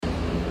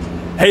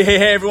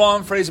Hey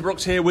everyone, Fraser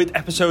Brooks here with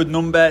episode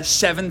number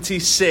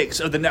 76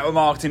 of the Network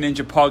Marketing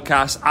Ninja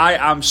podcast. I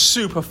am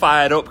super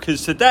fired up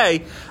because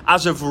today,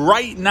 as of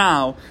right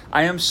now,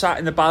 I am sat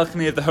in the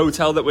balcony of the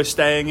hotel that we're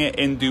staying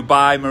in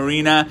Dubai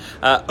Marina,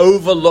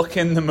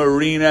 overlooking the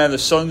marina. The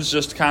sun's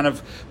just kind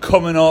of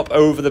coming up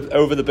over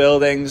the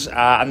buildings,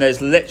 and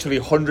there's literally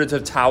hundreds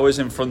of towers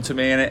in front of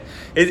me, and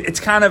it's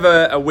kind of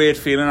a weird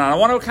feeling. And I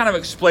want to kind of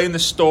explain the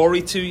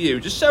story to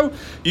you, just so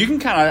you can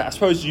kind of, I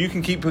suppose, you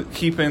can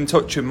keep in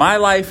touch with my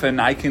life,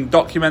 and I can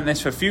document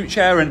this for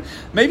future, and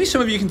maybe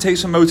some of you can take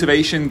some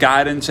motivation,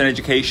 guidance, and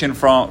education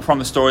from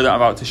the story that I'm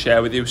about to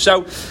share with you.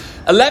 So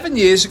 11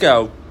 years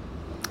ago,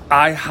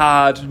 I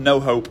had no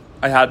hope.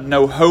 I had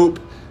no hope,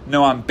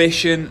 no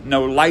ambition,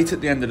 no light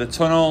at the end of the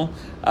tunnel,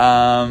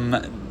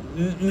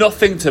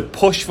 nothing to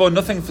push for,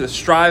 nothing to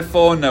strive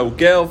for, no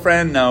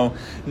girlfriend, no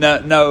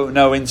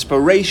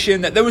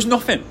inspiration. There was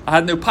nothing. I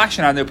had no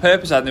passion, I had no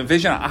purpose, I had no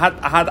vision. I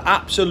had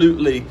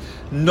absolutely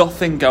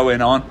nothing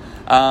going on.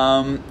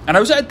 And I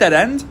was at a dead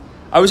end.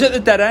 I was at the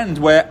dead end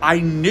where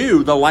I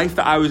knew the life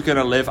that I was going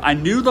to live. I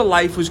knew the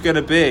life was going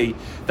to be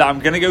that I'm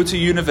going to go to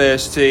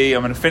university.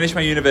 I'm going to finish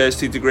my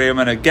university degree. I'm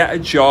going to get a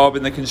job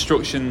in the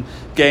construction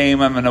game.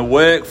 I'm going to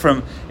work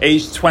from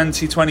age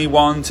 20,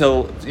 21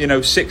 till,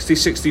 60,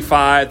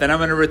 65. Then I'm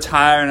going to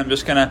retire, and I'm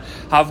just going to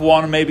have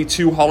one, maybe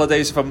two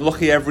holidays if I'm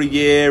lucky every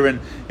year. And,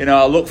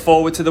 I'll look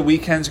forward to the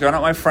weekends, going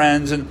out with my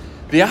friends. And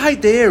the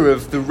idea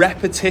of the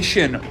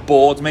repetition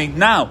bored me.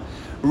 Now,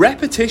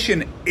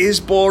 repetition is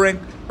boring,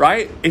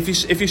 right? If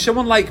you're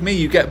someone like me,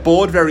 you get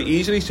bored very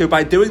easily. So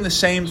by doing the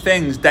same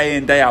things day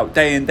in, day out,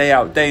 day in, day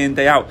out, day in,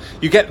 day out,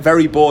 you get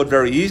very bored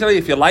very easily.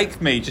 If you're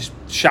like me, just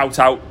shout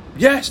out,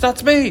 "Yes,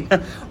 that's me,"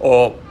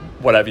 or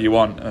whatever you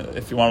want.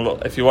 If you want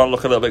to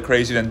look a little bit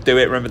crazy, then do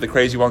it. Remember, the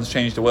crazy ones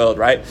change the world,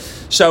 right?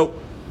 So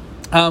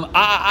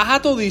I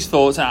had all these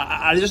thoughts.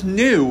 I just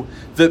knew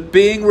that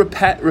being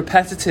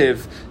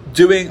repetitive,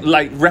 doing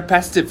like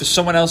repetitive for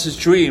someone else's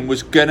dream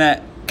was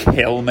gonna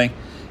kill me.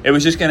 It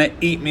was just going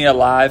to eat me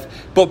alive.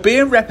 But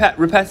being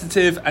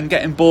repetitive and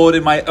getting bored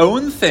in my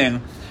own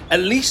thing, at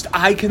least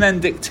I can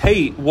then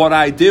dictate what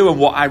I do and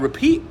what I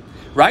repeat,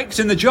 right? Because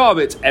in the job,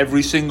 it's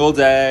every single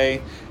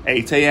day,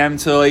 8 a.m.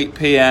 till 8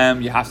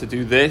 p.m. You have to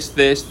do this,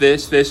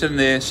 and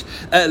this.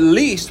 At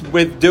least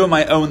with doing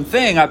my own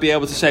thing, I'd be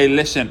able to say,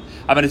 listen,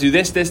 I'm going to do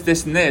this,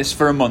 and this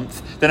for a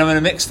month. Then I'm going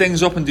to mix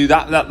things up and do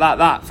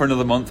that for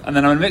another month. And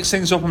then I'm going to mix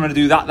things up. I'm going to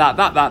do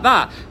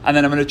that. And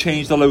then I'm going to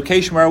change the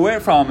location where I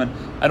work from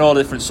and all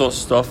different sorts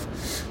of stuff.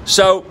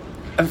 So,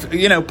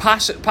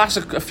 pass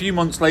a few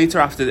months later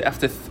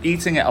after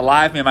eating it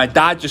alive, me and my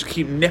dad just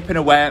keep nipping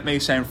away at me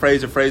saying,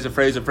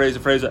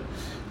 Fraser.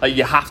 Like,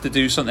 you have to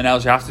do something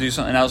else.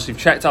 You've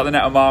checked out the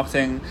network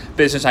marketing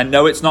business. I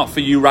know it's not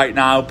for you right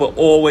now, but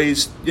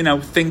always,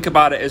 think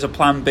about it as a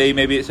plan B.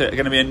 Maybe it's going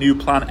to be a new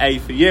plan A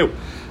for you.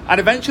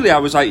 And eventually I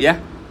was like, yeah,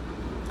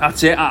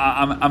 that's it.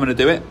 I'm going to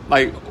do it.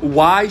 Like,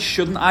 why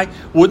shouldn't I?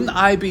 Wouldn't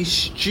I be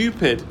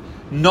stupid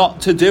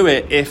not to do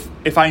it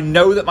if I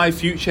know that my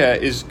future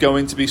is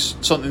going to be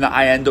something that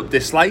I end up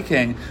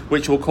disliking,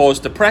 which will cause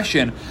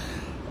depression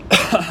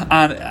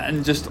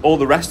and just all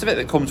the rest of it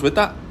that comes with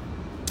that?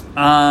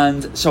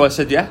 And so I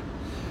said, yeah.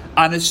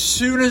 And as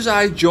soon as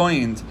I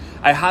joined,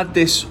 I had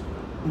this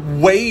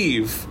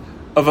wave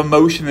of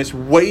emotion, this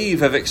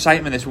wave of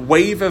excitement, this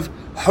wave of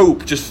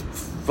hope just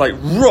like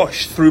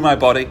rush through my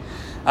body.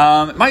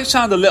 It might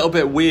sound a little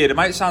bit weird. It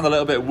might sound a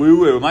little bit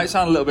woo-woo. It might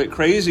sound a little bit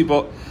crazy,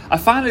 but I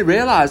finally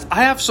realized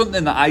I have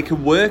something that I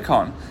can work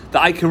on,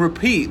 that I can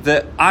repeat,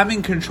 that I'm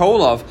in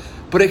control of,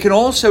 but it can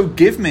also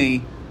give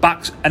me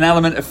back an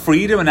element of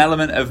freedom, an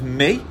element of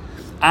me.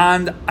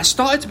 And I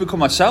started to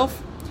become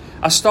myself.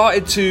 I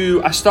started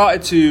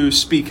to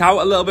speak out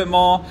a little bit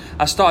more.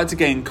 I started to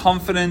gain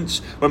confidence.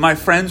 When my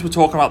friends were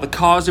talking about the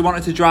cars they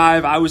wanted to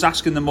drive, I was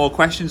asking them more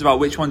questions about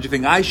which one do you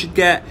think I should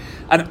get.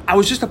 And I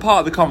was just a part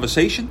of the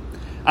conversation.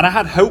 And I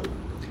had hope,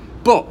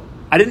 but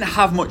I didn't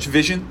have much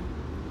vision.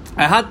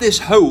 I had this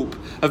hope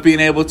of being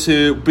able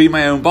to be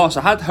my own boss.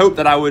 I had hope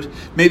that I would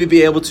maybe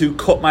be able to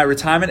cut my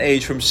retirement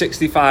age from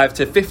 65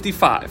 to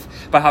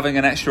 55 by having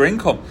an extra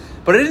income.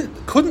 But I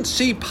couldn't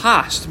see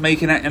past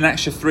making an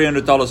extra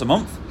 $300 a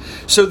month.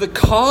 So the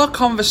car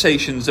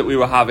conversations that we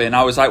were having,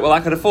 I was like, well,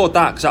 I could afford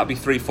that because that'd be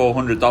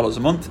 $300-400 a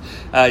month,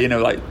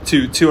 like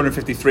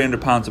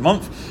 £250-300 a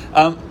month.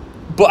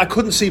 But I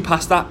couldn't see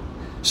past that.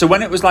 So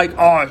when it was like,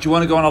 oh, do you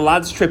want to go on a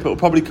lads trip? It'll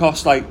probably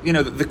cost like,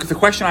 the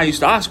question I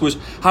used to ask was,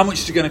 how much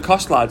is it going to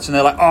cost, lads? And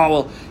they're like, oh,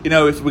 well,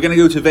 if we're going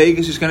to go to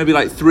Vegas, it's going to be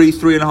like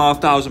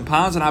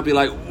 £3,500. And I'd be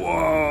like,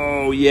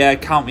 whoa, yeah,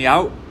 count me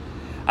out.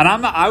 And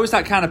I was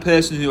that kind of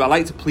person who I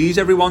like to please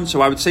everyone.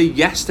 So I would say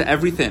yes to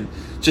everything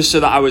just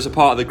so that I was a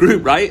part of the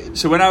group, right?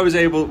 So when I was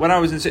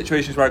in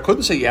situations where I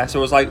couldn't say yes, I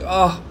was like,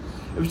 oh,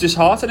 it was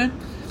disheartening.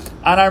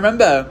 And I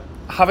remember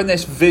having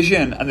this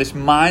vision and this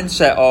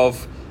mindset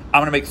of, I'm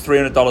going to make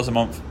 $300 a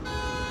month.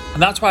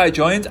 And that's why I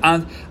joined.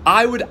 And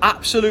I would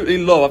absolutely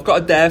love, I've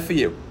got a dare for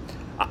you.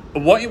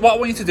 what I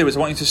want you to do is I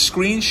want you to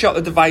screenshot on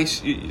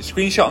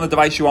the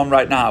device you're on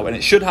right now, and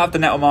it should have the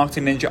Network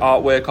Marketing Ninja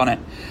artwork on it.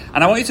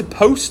 And I want you to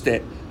post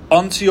it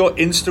onto your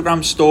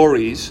Instagram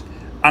stories,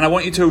 and I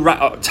want you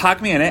to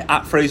tag me in it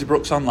at Fraser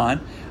Brooks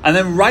Online, and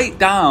then write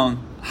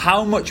down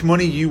how much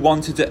money you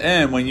wanted to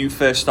earn when you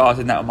first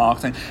started network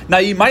marketing. Now,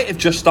 you might have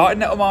just started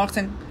network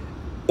marketing,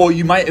 or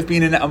you might have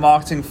been in network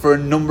marketing for a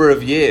number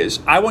of years.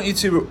 I want you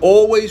to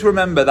always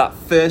remember that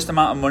first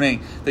amount of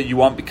money that you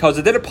want, because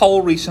I did a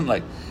poll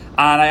recently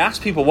and I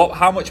asked people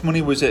how much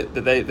money was it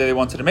that they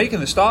wanted to make in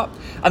the start,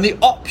 and the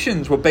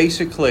options were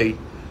basically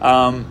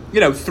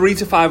 $300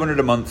 to $500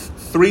 a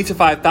month, $3,000 to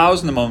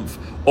 $5,000 a month,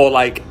 or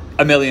like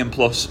 $1 million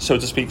plus, so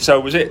to speak. So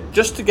was it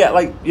just to get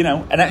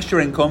an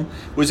extra income?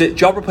 Was it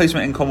job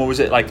replacement income, or was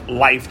it like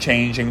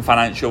life-changing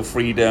financial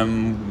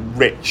freedom,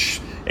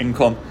 rich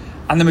income?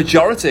 And the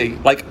majority,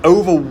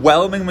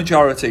 overwhelming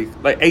majority,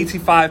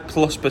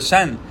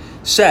 85+%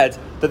 said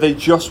that they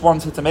just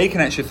wanted to make an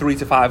extra $300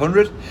 to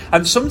 $500.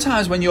 And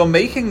sometimes when you're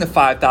making the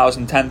 $5,000,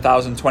 $10,000,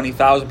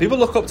 $20,000, people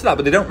look up to that,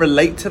 but they don't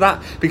relate to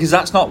that because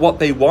that's not what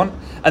they want.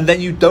 And then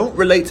you don't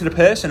relate to the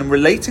person, and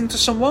relating to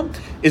someone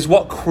is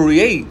what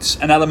creates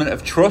an element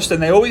of trust.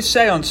 And they always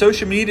say on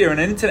social media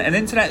and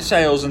internet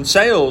sales and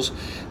sales,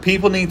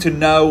 people need to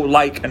know,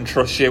 like, and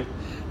trust you.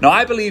 Now,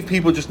 I believe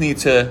people just need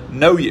to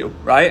know you,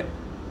 right?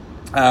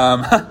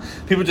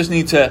 People just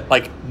need to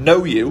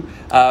know you,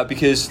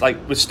 because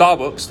with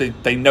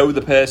Starbucks, they know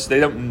the person.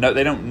 They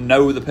don't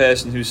know the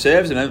person who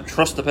serves them. They don't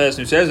trust the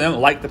person who serves them. They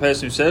don't like the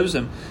person who serves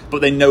them, but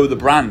they know the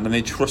brand and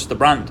they trust the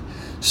brand.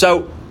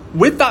 So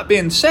with that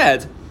being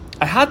said,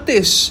 I had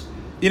this,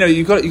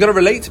 you got to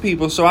relate to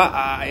people. So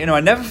I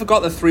never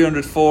forgot the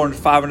 $300, $400,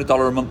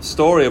 $500 a month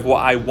story of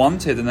what I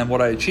wanted and then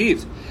what I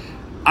achieved.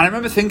 And I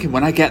remember thinking,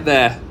 when I get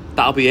there,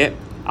 that'll be it.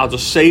 I'll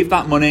just save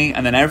that money,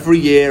 and then every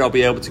year I'll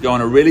be able to go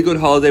on a really good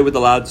holiday with the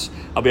lads.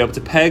 I'll be able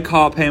to pay a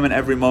car payment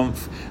every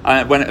month.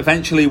 When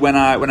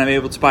I'm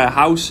able to buy a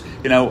house,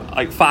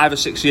 5 or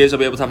 6 years, I'll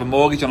be able to have a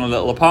mortgage on a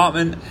little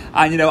apartment,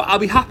 and I'll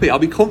be happy. I'll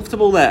be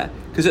comfortable there,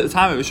 because at the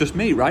time it was just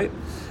me, right?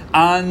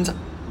 And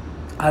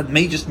I had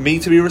just me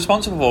to be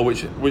responsible for,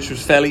 which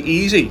was fairly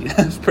easy.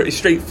 It's pretty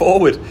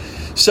straightforward.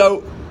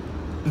 So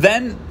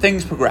then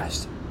things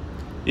progressed.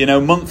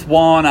 Month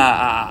one,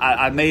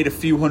 I made a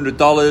few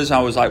 $100s. I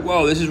was like,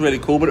 whoa, this is really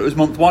cool. But it was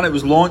month one, it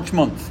was launch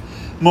month.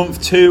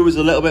 Month two was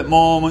a little bit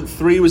more. Month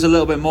three was a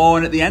little bit more.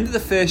 And at the end of the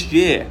first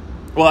year,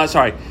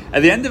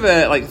 at the end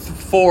of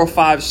 4 or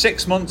 5,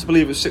 6 months, I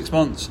believe it was 6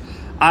 months,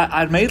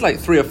 I'd made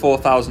 $3,000 or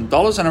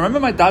 $4,000. And I remember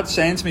my dad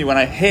saying to me when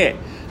I hit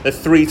the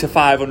 $300 to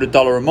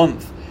 $500 a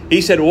month, he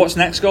said, well, what's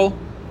next goal?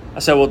 I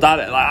said, well, Dad,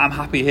 I'm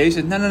happy here. He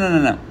said,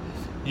 no.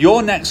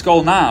 Your next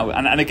goal now,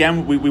 and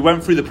again, we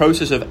went through the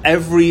process of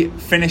every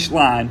finish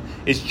line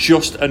is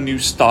just a new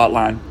start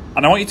line.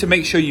 And I want you to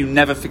make sure you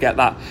never forget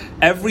that.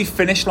 Every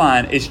finish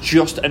line is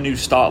just a new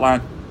start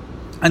line.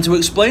 And to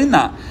explain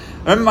that,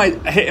 I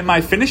remember hitting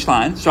my finish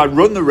line, so I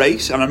run the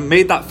race, and I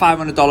made that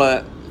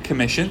 $500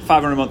 commission,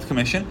 $500 a month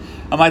commission.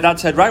 And my dad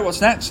said, right,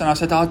 what's next? And I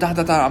said, oh, Dad,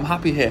 I'm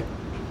happy here.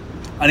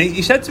 And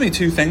he said to me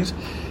two things.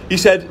 He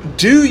said,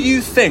 do you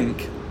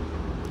think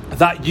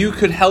that you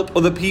could help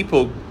other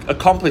people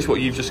accomplish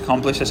what you've just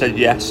accomplished? I said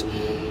yes.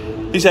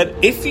 He said,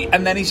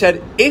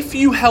 if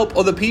you help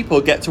other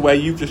people get to where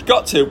you've just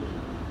got to,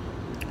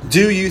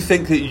 do you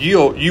think that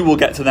you will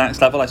get to the next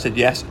level? I said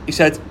yes. He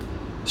said,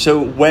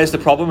 so where's the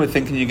problem with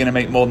thinking you're going to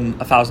make more than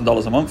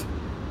 $1,000 a month?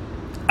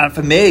 And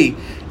for me,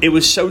 it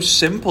was so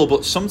simple,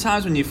 but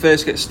sometimes when you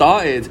first get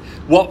started,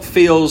 what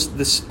feels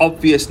this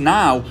obvious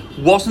now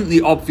wasn't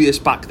the obvious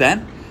back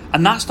then.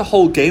 And that's the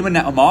whole game of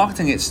network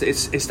marketing. It's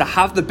to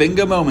have the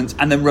bingo moments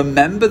and then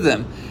remember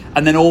them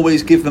and then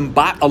always give them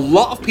back. A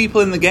lot of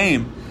people in the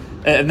game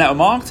of network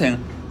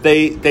marketing,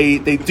 they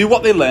do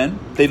what they learn.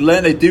 They do.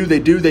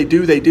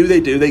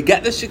 They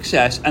get the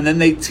success, and then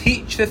they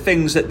teach the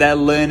things that they're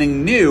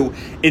learning new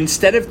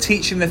instead of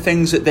teaching the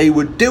things that they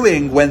were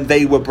doing when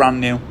they were brand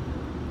new.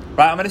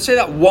 Right? I'm going to say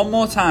that one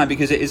more time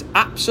because it is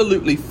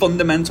absolutely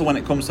fundamental when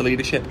it comes to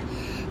leadership.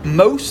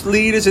 Most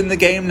leaders in the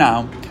game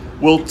now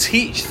will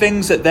teach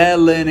things that they're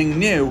learning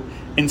new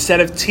instead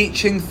of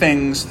teaching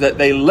things that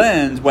they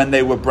learned when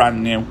they were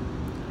brand new,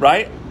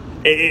 right?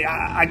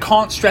 I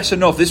can't stress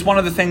enough, this is one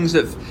of the things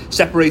that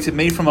separated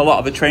me from a lot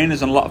of the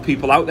trainers and a lot of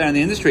people out there in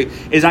the industry,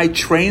 is I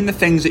train the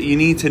things that you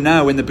need to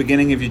know in the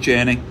beginning of your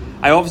journey.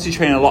 I obviously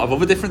train a lot of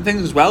other different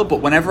things as well,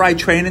 but whenever I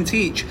train and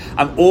teach,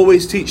 I'm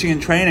always teaching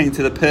and training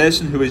to the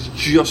person who has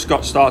just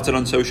got started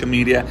on social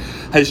media,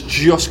 has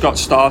just got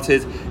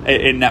started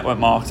in network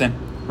marketing,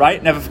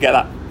 right? Never forget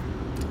that.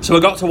 So I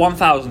got to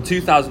 1,000,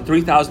 2,000,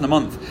 3,000 a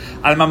month.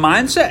 And my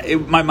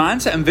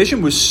mindset and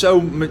vision was so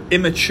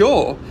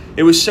immature.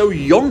 It was so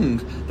young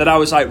that I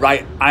was like,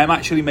 right, I'm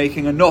actually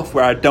making enough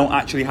where I don't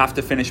actually have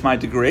to finish my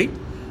degree.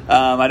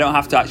 I don't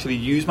have to actually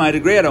use my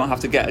degree. I don't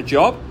have to get a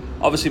job.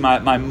 Obviously,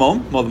 my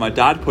mum, more than my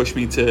dad, pushed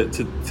me to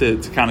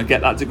kind of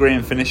get that degree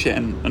and finish it,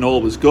 and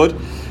all was good.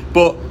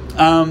 But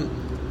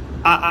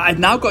I'd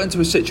now got into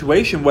a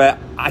situation where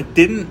I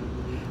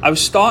I was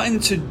starting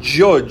to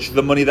judge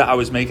the money that I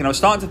was making. I was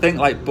starting to think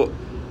like, but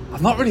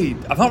I've not really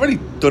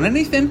done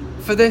anything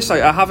for this.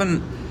 Like, I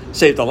haven't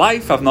saved a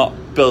life. I've not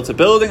built a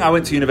building. I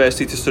went to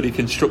university to study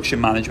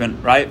construction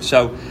management, right?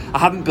 So I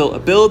haven't built a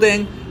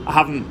building. I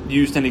haven't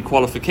used any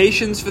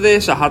qualifications for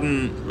this. I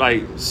hadn't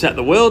like set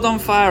the world on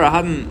fire. I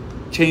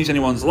hadn't changed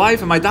anyone's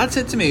life. And my dad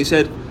said to me, he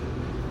said,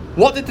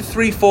 what did the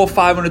 $300,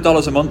 $400,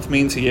 $500 a month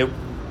mean to you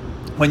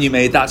when you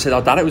made that? I said,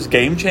 oh, Dad, it was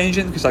game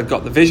changing because I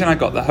got the vision, I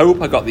got the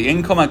hope, I got the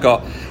income, I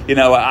got,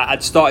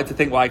 I'd started to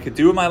think what I could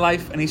do with my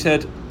life. And he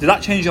said, did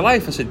that change your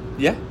life? I said,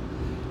 yeah.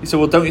 He said,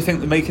 well, don't you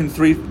think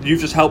that you've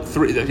just helped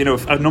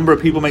a number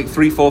of people make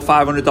 $300,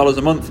 $400, $500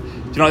 a month? Do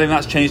you not think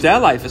that's changed their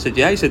life? I said,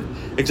 yeah. He said,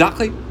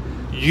 exactly.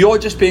 You're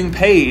just being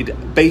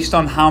paid based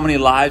on how many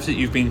lives that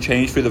you've been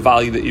changed through the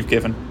value that you've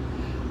given.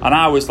 And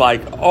I was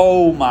like,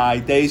 oh my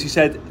days. He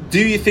said,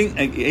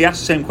 he asked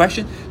the same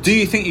question, do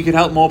you think you could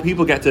help more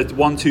people get to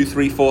 1, 2,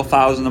 3,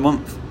 4,000 a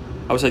month?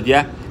 I said,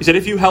 yeah. He said,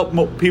 if you help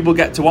more people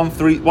get to 1,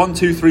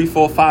 2, 3,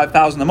 4,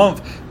 5,000 a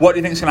month, what do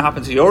you think is going to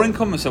happen to your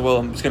income? I said, well,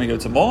 I'm just going to go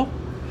to more.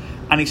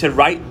 And he said,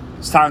 right,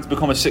 it's time to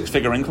become a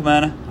 6-figure income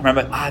earner. I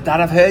remember,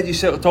 Dad, I've heard you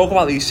talk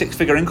about these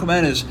 6-figure income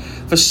earners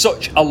for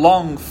such a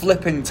long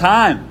flipping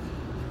time.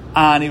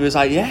 And he was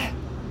like, yeah,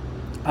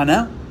 I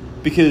know.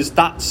 Because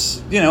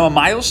that's, a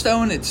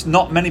milestone. It's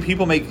not many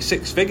people make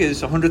 6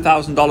 figures,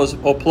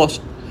 $100,000 or plus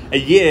a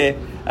year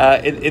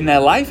in their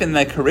life, in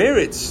their career.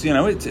 It's,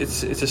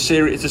 it's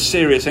a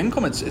serious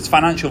income. It's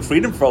financial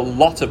freedom for a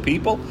lot of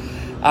people.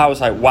 I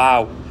was like,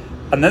 wow.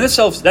 And then the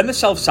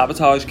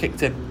self-sabotage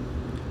kicked in.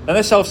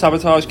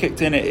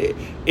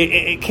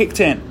 It kicked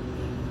in.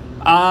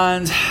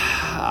 And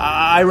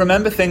I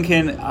remember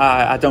thinking,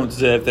 I don't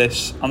deserve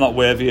this. I'm not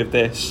worthy of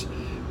this.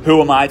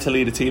 Who am I to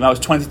lead a team? I was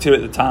 22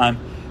 at the time.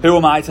 Who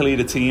am I to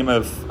lead a team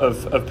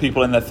of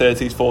people in their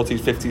 30s, 40s,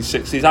 50s,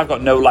 60s? I've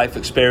got no life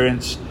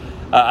experience.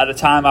 At the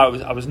time,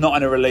 I was not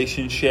in a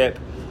relationship.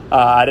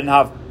 I didn't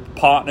have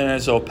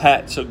partners or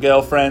pets or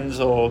girlfriends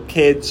or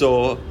kids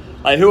or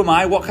like, who am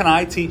I? What can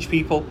I teach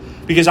people?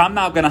 Because I'm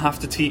now going to have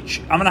to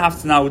teach. I'm going to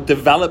have to now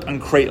develop and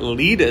create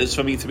leaders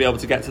for me to be able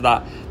to get to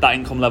that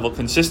income level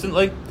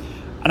consistently.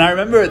 And I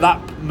remember at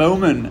that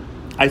moment,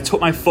 I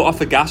took my foot off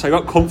the gas. I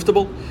got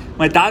comfortable.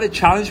 My dad had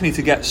challenged me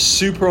to get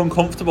super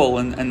uncomfortable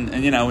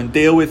and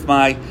deal with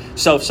my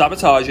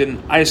self-sabotage,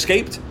 and I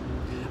escaped.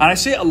 And I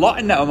see it a lot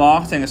in network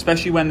marketing,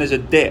 especially when there's a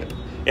dip.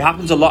 It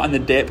happens a lot in the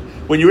dip.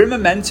 When you're in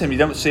momentum, you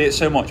don't see it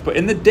so much. But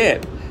in the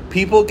dip,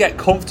 people get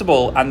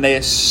comfortable and they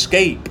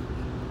escape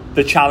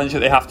the challenge that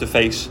they have to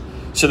face.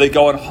 So they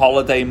go on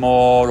holiday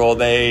more, or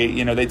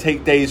they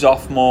take days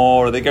off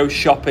more, or they go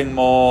shopping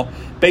more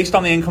based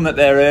on the income that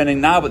they're earning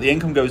now, but the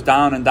income goes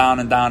down and down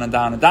and down and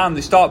down and down.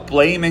 They start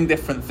blaming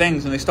different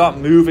things and they start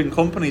moving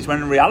companies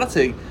when in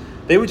reality,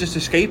 they were just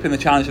escaping the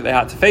challenge that they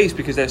had to face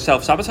because they're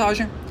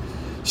self-sabotaging.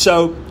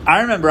 So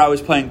I remember I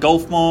was playing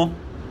golf more.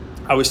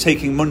 I was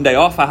taking Monday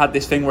off. I had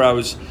this thing where I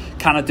was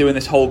kind of doing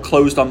this whole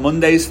closed on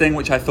Mondays thing,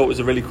 which I thought was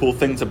a really cool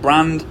thing to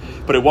brand,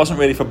 but it wasn't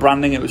really for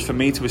branding. It was for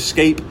me to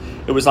escape.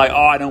 It was like,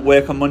 I don't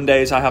work on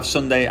Mondays. I have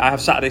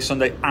Saturday,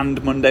 Sunday,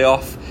 and Monday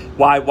off.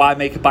 Why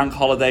make a bank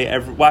holiday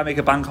why make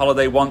a bank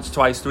holiday once,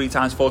 twice, 3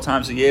 times, 4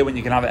 times a year when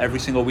you can have it every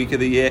single week of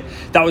the year?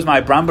 That was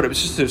my brand, but it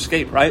was just to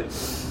escape, right?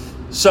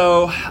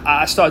 So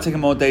I started taking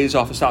more days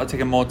off. I started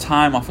taking more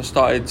time off. I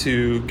started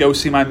to go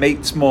see my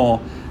mates more.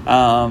 You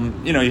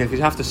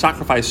have to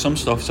sacrifice some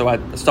stuff. So I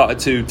started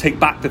to take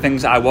back the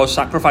things that I was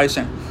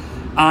sacrificing.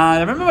 And I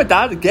remember my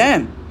dad,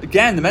 again, the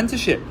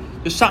mentorship,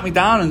 just sat me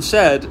down and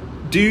said,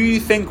 do you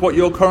think what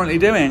you're currently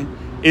doing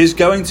is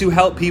going to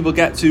help people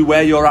get to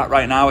where you're at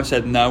right now? I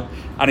said, no.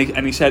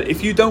 And he said,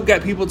 if you don't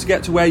get people to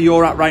get to where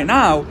you're at right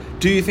now,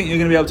 do you think you're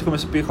going to be able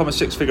to become a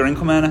 6-figure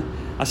income earner?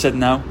 I said,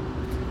 no.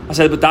 I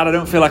said, but Dad, I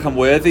don't feel like I'm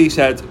worthy. He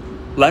said,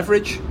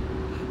 leverage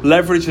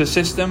the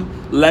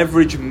system,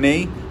 leverage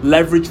me,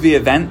 leverage the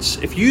events.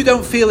 If you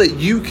don't feel that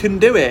you can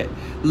do it,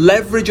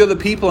 leverage other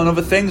people and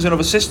other things and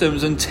other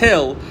systems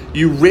until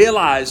you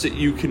realize that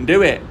you can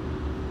do it.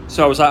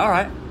 So I was like, all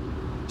right.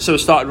 So I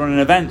started running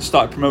events,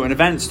 started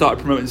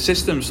promoting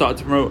systems, started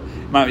to promote,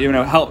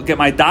 help get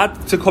my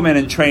dad to come in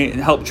and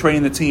help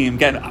train the team,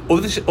 get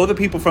other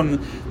people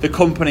from the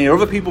company or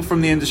other people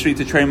from the industry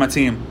to train my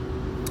team.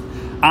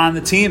 And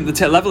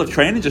the level of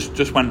training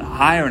just went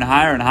higher and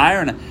higher and higher.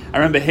 And I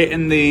remember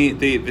hitting the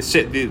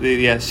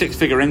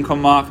 6-figure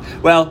income mark.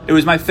 Well, it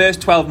was my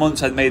first 12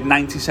 months. I'd made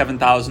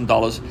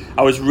 $97,000.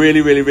 I was really,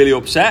 really, really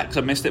upset because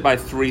I missed it by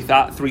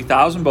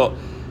 3,000. But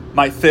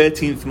my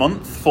 13th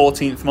month,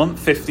 14th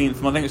month,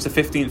 15th month, I think it was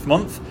the 15th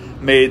month,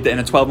 made in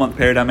a 12-month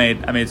period, I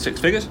made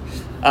 6 figures.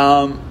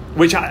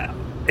 Which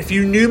if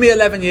you knew me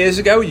 11 years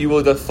ago, you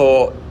would have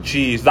thought,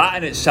 geez, that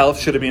in itself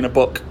should have been a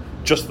book.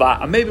 Just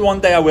that, and maybe one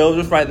day I will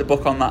just write the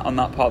book on that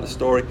part of the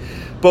story.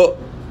 But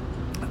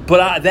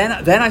then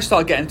I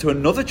started getting to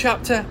another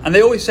chapter, and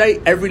they always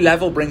say every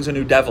level brings a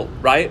new devil,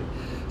 right?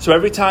 So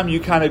every time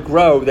you kind of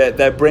grow,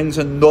 there brings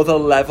another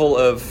level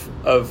of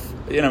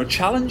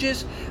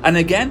challenges, and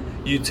again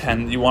you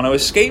want to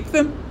escape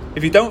them.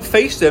 If you don't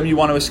face them, you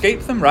want to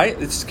escape them, right?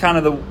 It's kind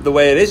of the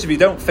way it is. If you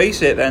don't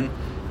face it, then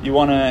you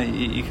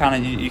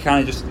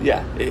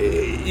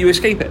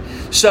escape it.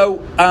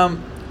 So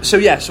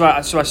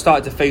I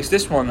started to face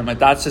this one, and my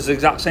dad says the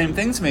exact same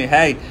thing to me.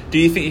 Hey, do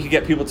you think you could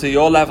get people to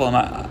your level?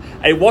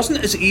 And it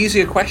wasn't as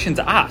easy a question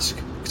to ask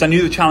because I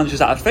knew the challenges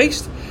that I'd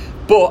faced.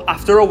 But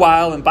after a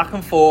while and back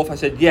and forth, I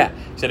said, yeah.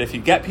 He said, if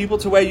you get people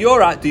to where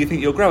you're at, do you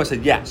think you'll grow? I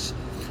said, yes.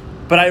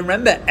 But I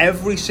remember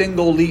every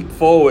single leap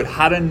forward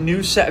had a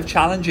new set of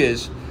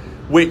challenges,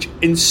 which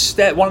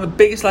instead, one of the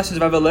biggest lessons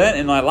I've ever learned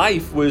in my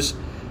life was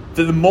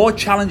that the more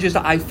challenges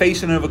that I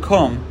face and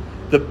overcome,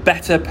 the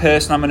better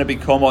person I'm going to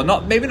become, or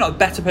maybe not the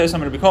better person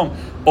I'm going to become,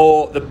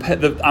 or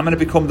I'm going to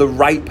become the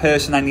right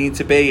person I need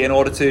to be in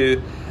order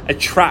to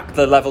attract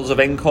the levels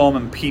of income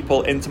and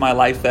people into my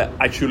life that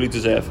I truly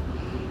deserve.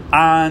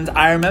 And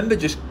I remember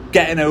just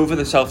getting over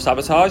the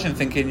self-sabotage and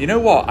thinking, you know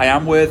what, I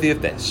am worthy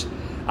of this.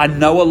 I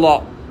know a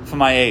lot for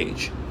my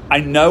age. I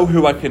know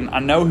who I can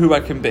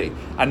be.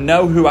 I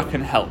know who I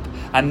can help.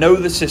 I know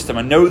the system.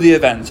 I know the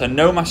events. I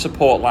know my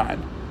support line.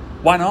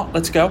 Why not?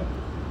 Let's go.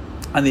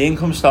 And the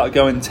income started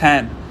going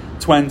 10,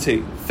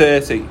 20,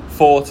 30,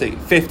 40,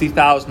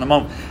 50,000 a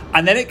month.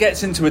 And then it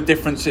gets into a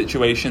different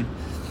situation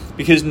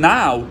because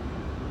now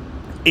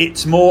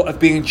it's more of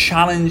being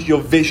challenged,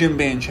 your vision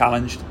being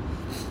challenged.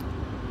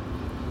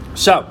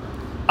 So,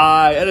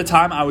 at the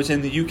time, I was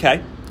in the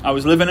UK. I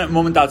was living at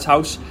mum and dad's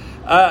house.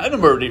 A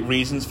number of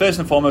reasons. First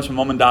and foremost, my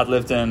mum and dad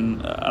lived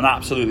in an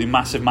absolutely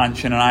massive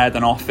mansion, and I had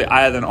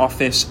an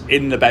office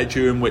in the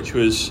bedroom, which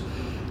was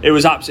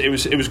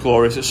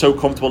glorious. It's so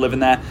comfortable living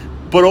there.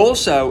 But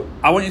also,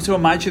 I want you to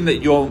imagine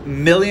that your $1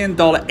 million,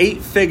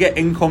 8-figure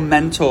income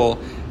mentor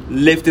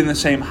lived in the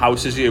same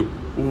house as you.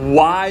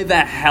 Why the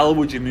hell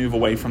would you move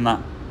away from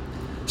that?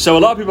 So a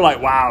lot of people are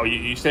like, wow,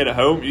 you stayed at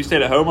home. You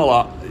stayed at home a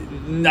lot.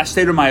 I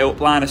stayed with my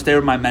upline. I stayed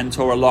with my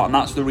mentor a lot, and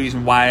that's the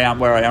reason why I am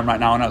where I am right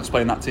now, and I'll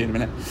explain that to you in a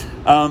minute.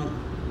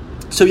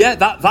 So yeah,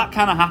 that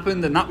kind of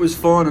happened, and that was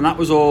fun, and that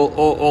was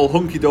all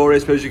hunky-dory, I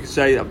suppose you could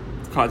say. I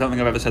don't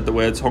think I've ever said the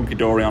words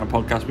hunky-dory on a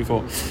podcast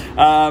before.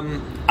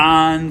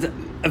 And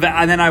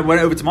then I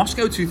went over to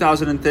Moscow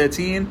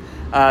 2013,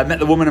 met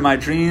the woman of my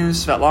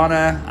dreams,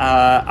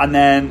 Svetlana, and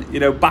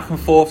then, back and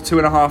forth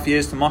 2.5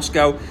 years to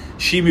Moscow.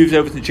 She moved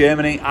over to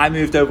Germany. I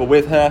moved over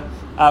with her.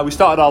 We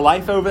started our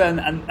life over there,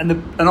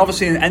 and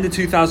obviously in the end of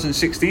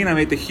 2016, I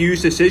made the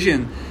huge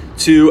decision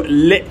to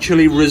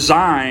literally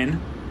resign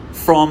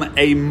from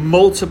a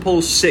multiple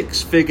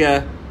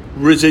 6-figure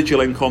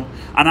residual income.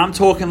 And I'm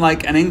talking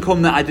like an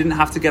income that I didn't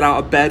have to get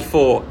out of bed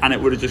for, and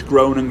it would have just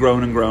grown and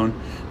grown and grown.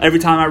 Every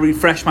time I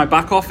refreshed my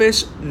back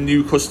office,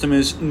 new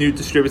customers, new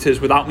distributors,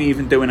 without me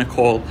even doing a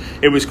call.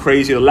 It was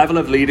crazy. The level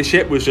of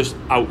leadership was just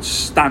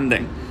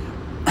outstanding.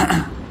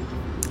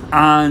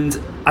 And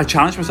I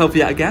challenged myself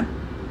yet again.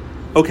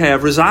 Okay,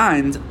 I've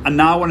resigned, and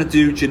now I want to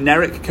do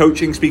generic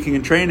coaching, speaking,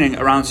 and training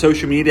around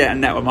social media and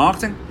network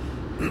marketing.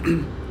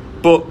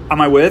 But am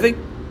I worthy?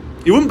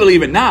 You wouldn't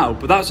believe it now,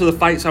 but that's the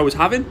fights I was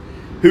having.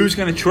 Who's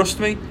going to trust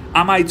me?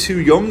 Am I too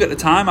young? At the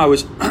time, I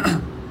was...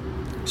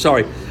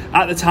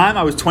 At the time,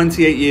 I was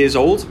 28 years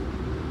old.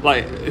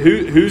 Like,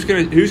 who's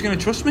going to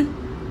trust me?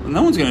 Well,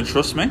 no one's going to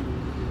trust me.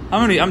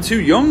 I'm too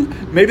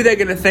young. Maybe they're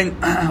going to think,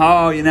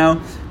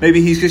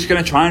 maybe he's just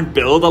going to try and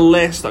build a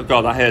list. Oh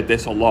God, I heard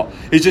this a lot.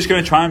 He's just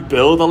going to try and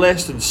build a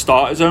list and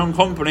start his own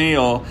company,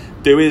 or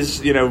do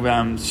his,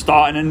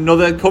 starting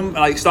another company,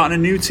 like starting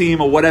a new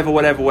team, or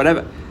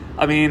whatever.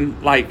 I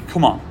mean, like,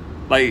 come on.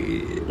 Like,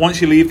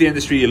 once you leave the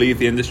industry, you leave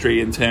the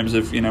industry in terms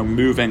of,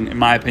 moving, in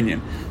my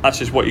opinion. That's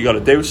just what you got to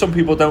do. Some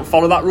people don't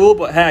follow that rule,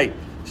 but hey,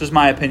 it's just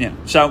my opinion.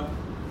 So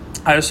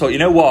I just thought, you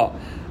know what?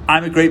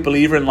 I'm a great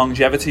believer in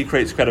longevity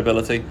creates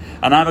credibility.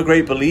 And I'm a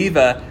great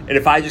believer in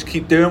if I just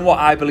keep doing what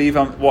I believe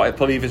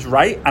is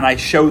right, and I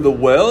show the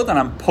world and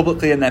I'm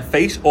publicly in their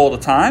face all the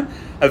time,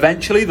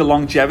 eventually the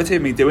longevity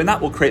of me doing that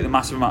will create the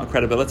massive amount of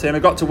credibility. And I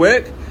got to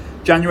work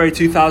January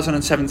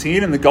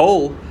 2017, and the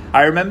goal,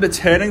 I remember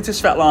turning to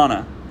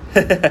Svetlana.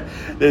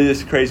 This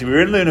is crazy. We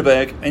were in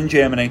Lüneburg in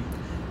Germany.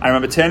 I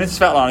remember turning to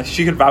Svetlana.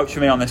 She could vouch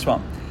for me on this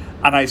one.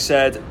 And I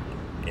said,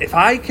 if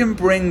I can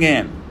bring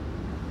in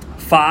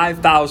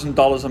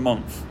 $5,000 a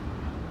month,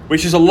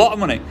 which is a lot of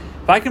money.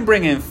 If I can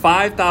bring in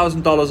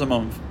 $5,000 a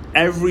month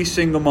every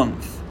single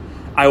month,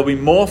 I will be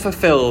more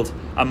fulfilled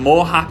and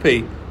more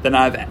happy than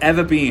I've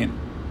ever been.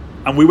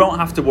 And we won't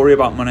have to worry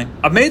about money.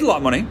 I've made a lot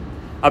of money.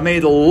 I've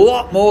made a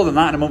lot more than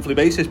that on a monthly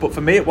basis. But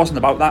for me, it wasn't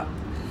about that.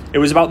 It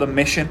was about the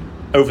mission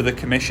over the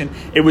commission.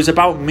 It was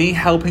about me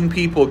helping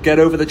people get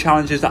over the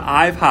challenges that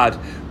I've had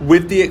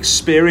with the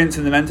experience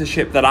and the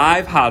mentorship that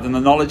I've had and the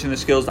knowledge and the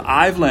skills that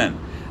I've learned.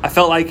 I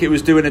felt like it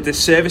was doing a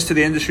disservice to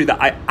the industry that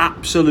I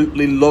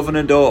absolutely love and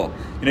adore.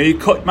 You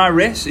cut my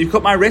wrist,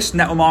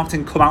 network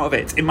marketing come out of it.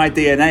 It's in my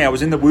DNA. I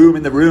was in the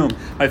room,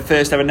 my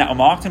first ever network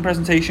marketing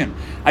presentation.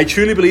 I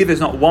truly believe there's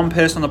not one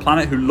person on the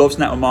planet who loves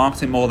network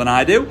marketing more than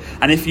I do.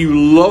 And if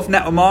you love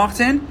network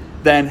marketing,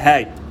 then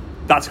hey,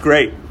 that's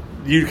great.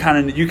 You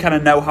kind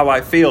of know how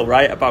I feel,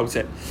 right, about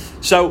it.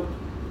 So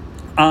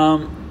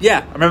I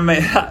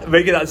remember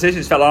making that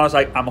decision. Felt on. I was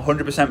like, I'm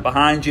 100%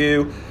 behind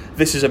you.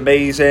 This is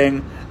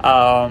amazing.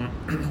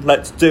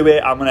 Let's do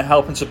it. I'm going to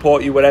help and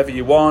support you, whatever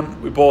you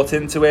want. We bought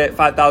into it.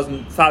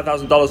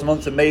 $5,000 a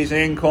month, amazing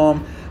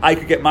income. I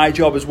could get my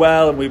job as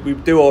well, and we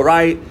do all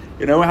right.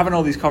 We're having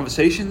all these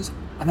conversations.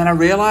 And then I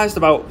realized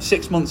about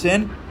 6 months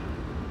in,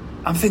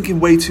 I'm thinking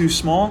way too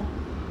small,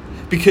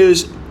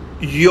 because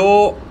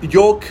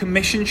your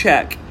commission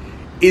check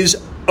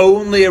is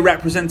only a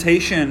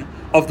representation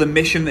of the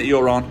mission that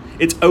you're on.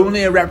 It's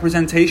only a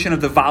representation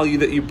of the value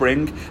that you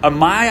bring. And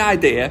my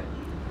idea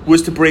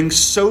was to bring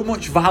so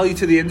much value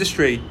to the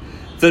industry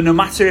that no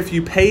matter if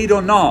you paid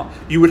or not,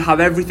 you would have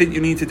everything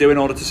you need to do in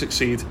order to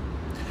succeed.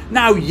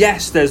 Now,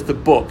 yes, there's the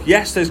book.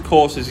 Yes, there's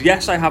courses.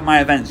 Yes, I have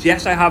my events.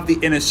 Yes, I have the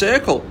inner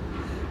circle.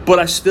 But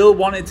I still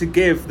wanted to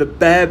give the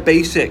bare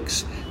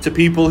basics to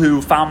people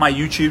who found my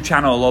YouTube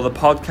channel or the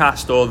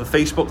podcast or the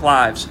Facebook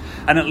Lives,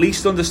 and at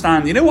least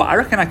understand, I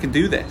reckon I can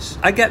do this.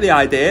 I get the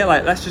idea,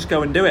 let's just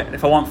go and do it. And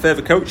if I want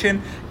further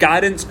coaching,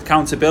 guidance,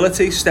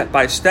 accountability, step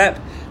by step,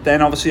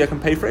 then obviously I can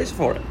pay Fraser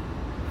for it.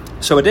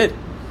 So I did.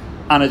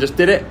 And I just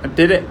did it and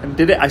did it and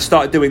did it. I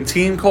started doing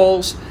team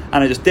calls,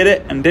 and I just did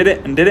it and did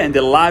it and did it and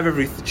did live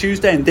every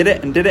Tuesday and did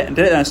it and did it and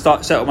did it. And I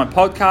set up my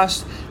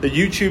podcast, the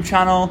YouTube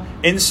channel,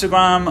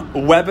 Instagram,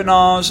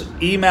 webinars,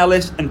 email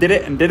list, and did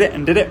it and did it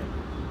and did it.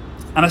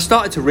 And I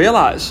started to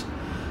realize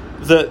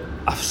that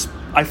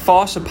I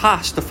far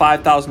surpassed the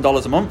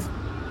 $5,000 a month.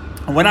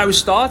 And when I was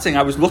starting,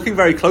 I was looking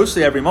very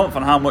closely every month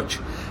on how much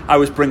I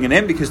was bringing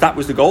in, because that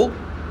was the goal.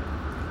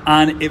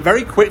 And it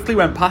very quickly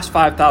went past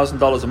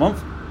 $5,000 a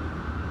month.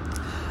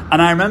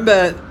 And I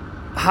remember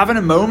having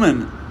a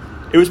moment,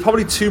 it was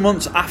probably 2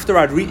 months after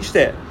I'd reached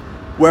it,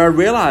 where I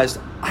realized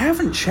I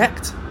haven't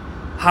checked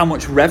how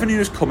much revenue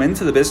has come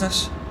into the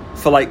business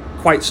for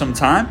quite some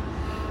time.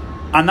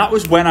 And that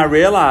was when I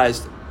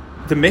realized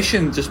the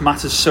mission just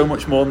matters so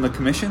much more than the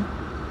commission.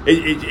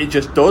 It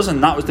just does.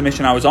 And that was the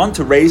mission I was on,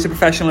 to raise the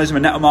professionalism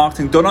and network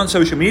marketing done on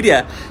social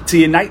media, to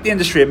unite the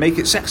industry and make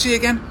it sexy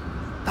again.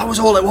 That was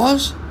all it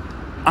was.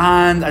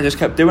 And I just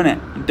kept doing it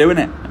and doing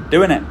it and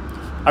doing it.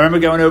 I remember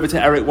going over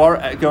to Eric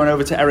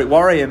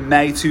Worre in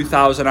May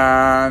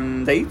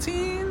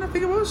 2018, I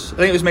think it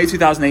was May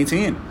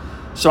 2018.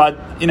 So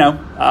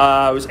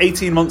I was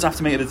 18 months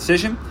after making the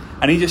decision,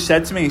 and he just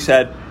said to me, he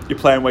said, "You're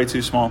playing way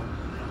too small."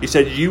 He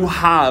said, "You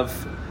have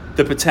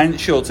the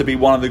potential to be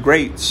one of the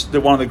great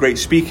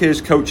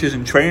speakers, coaches,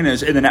 and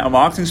trainers in the network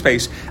marketing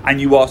space,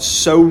 and you are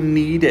so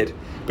needed,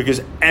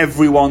 because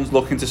everyone's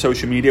looking to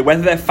social media,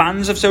 whether they're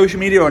fans of social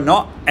media or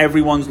not.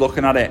 Everyone's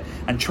looking at it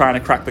and trying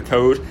to crack the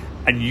code,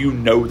 and you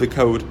know the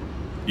code.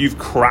 You've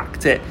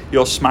cracked it.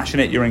 You're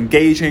smashing it. You're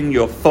engaging.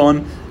 You're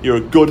fun. You're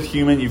a good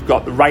human. You've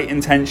got the right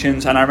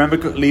intentions." And I remember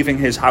leaving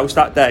his house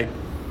that day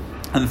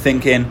and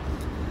thinking,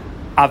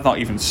 I've not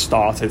even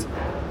started.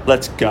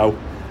 Let's go.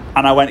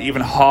 And I went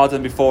even harder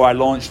than before. I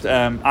launched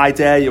I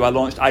Dare You. I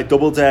launched I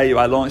Double Dare You.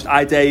 I launched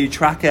I Dare You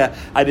Tracker.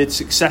 I did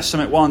Success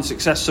Summit 1,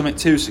 Success Summit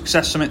 2,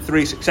 Success Summit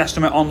 3, Success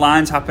Summit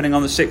Online's happening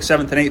on the 6th,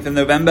 7th and 8th of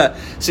November.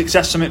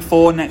 Success Summit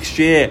 4 next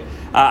year.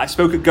 I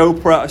spoke at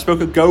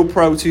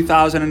GoPro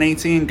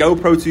 2018,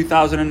 GoPro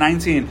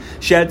 2019.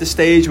 Shared the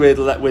stage with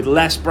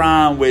Les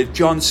Brown, with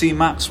John C.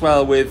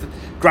 Maxwell, with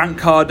Grant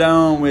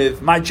Cardone,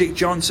 with Magic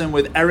Johnson,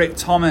 with Eric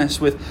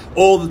Thomas, with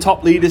all the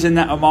top leaders in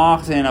network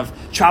marketing. I've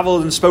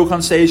traveled and spoke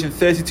on stage in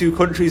 32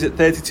 countries at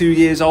 32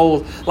 years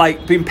old,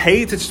 been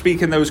paid to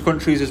speak in those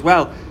countries as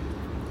well.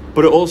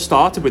 But it all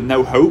started with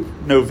no hope,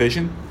 no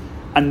vision.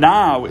 And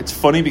now it's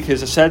funny,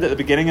 because I said at the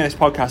beginning of this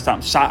podcast that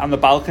I'm sat on the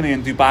balcony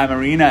in Dubai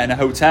Marina in a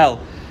hotel,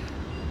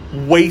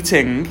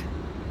 waiting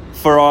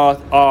for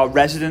our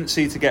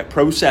residency to get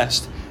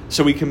processed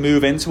so we can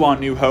move into our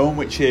new home,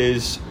 which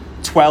is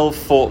 12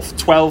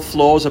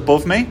 floors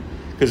above me,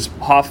 because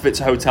half of it's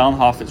a hotel and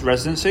half it's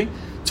residency.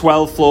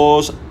 12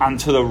 floors and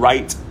to the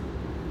right.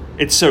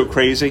 It's so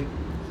crazy.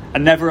 I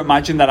never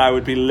imagined that I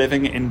would be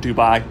living in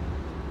Dubai.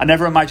 I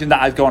never imagined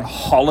that I'd go on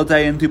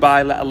holiday in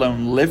Dubai, let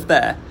alone live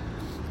there.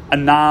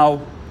 And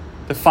now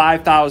the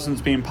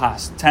 5,000's been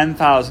passed,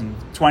 10,000,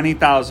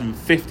 20,000,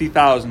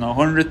 50,000,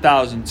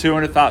 100,000,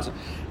 200,000.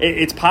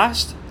 It's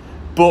passed,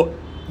 but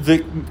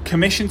the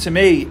commission to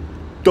me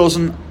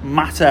doesn't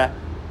matter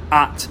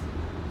at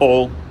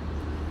all,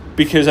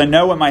 because I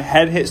know when my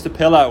head hits the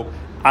pillow,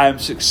 I am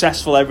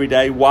successful every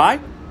day.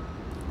 Why?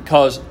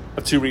 Because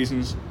of two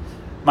reasons.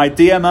 My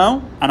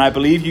DMO, and I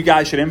believe you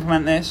guys should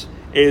implement this,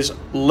 is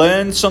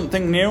learn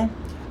something new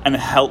and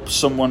help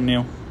someone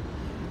new.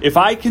 If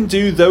I can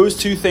do those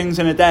two things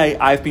in a day,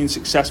 I've been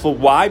successful.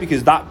 Why?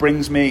 Because that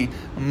brings me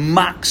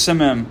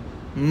maximum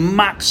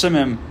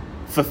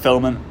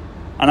fulfillment.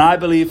 And I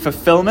believe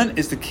fulfillment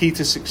is the key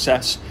to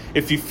success.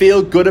 If you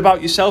feel good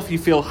about yourself, you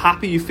feel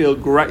happy, you feel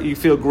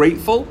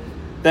grateful,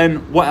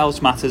 then what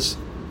else matters?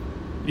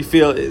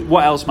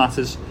 What else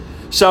matters?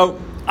 So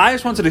I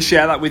just wanted to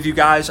share that with you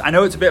guys. I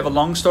know it's a bit of a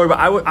long story, but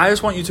I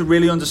just want you to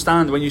really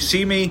understand, when you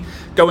see me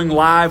going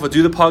live or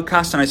do the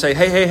podcast and I say,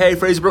 hey,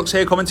 Fraser Brooks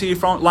here, coming to you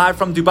live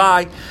from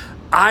Dubai,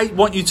 I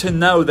want you to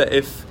know that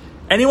if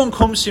anyone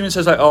comes to you and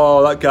says like,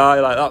 oh, that guy,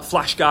 like that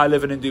Flash guy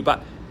living in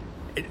Dubai,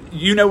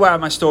 you know where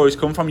my stories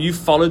come from. You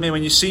followed me.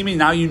 When you see me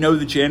now, you know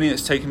the journey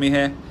that's taken me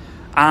here.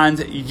 And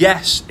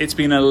yes, it's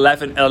been an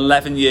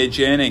 11-year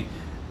journey.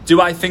 Do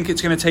I think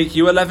it's going to take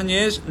you 11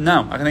 years?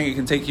 No, I think it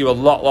can take you a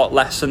lot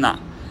less than that,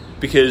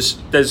 because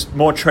there's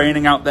more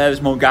training out there,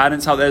 there's more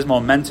guidance out there, there's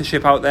more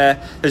mentorship out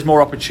there, there's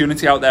more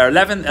opportunity out there.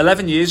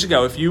 11 years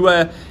ago, if you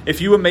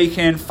were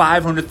making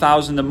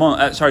 500,000 a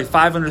month,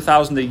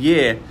 500,000 a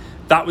year,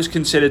 that was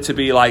considered to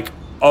be like,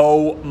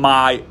 oh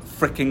my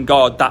freaking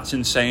God, that's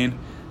insane.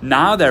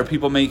 Now there are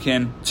people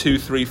making 2,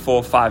 3,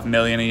 4, 5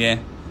 million a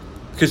year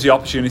because the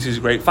opportunity is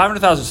great.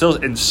 500,000 still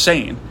is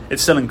insane.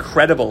 It's still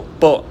incredible,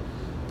 but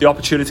the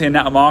opportunity in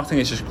network marketing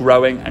is just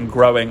growing and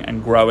growing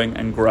and growing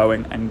and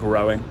growing and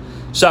growing.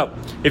 So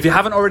if you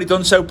haven't already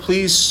done so,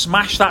 please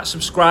smash that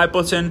subscribe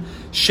button.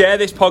 Share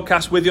this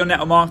podcast with your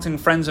network marketing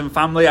friends and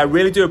family. I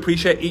really do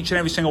appreciate each and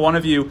every single one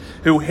of you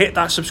who hit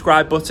that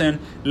subscribe button.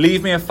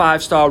 Leave me a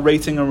 5-star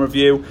rating and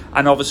review,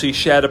 and obviously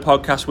share the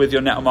podcast with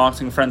your network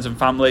marketing friends and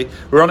family.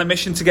 We're on a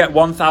mission to get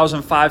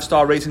 1,000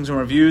 5-star ratings and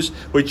reviews.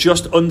 We're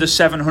just under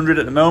 700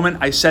 at the moment.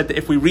 I said that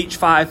if we reach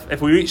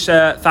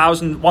 1,000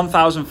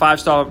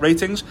 5-star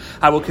ratings,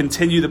 I will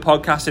continue the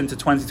podcast into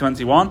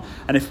 2021.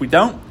 And if we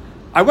don't,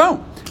 I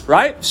won't.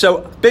 Right?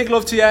 So big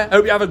love to you. I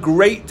hope you have a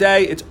great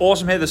day. It's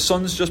awesome here. The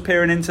sun's just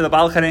peering into the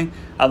balcony.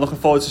 I'm looking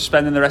forward to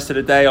spending the rest of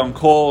the day on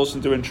calls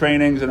and doing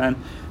trainings, and then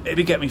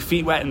maybe get my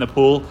feet wet in the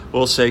pool.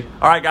 We'll see.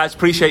 All right, guys.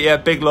 Appreciate you.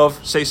 Big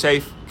love. Stay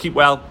safe. Keep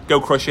well. Go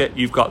crush it.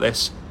 You've got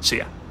this. See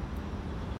ya.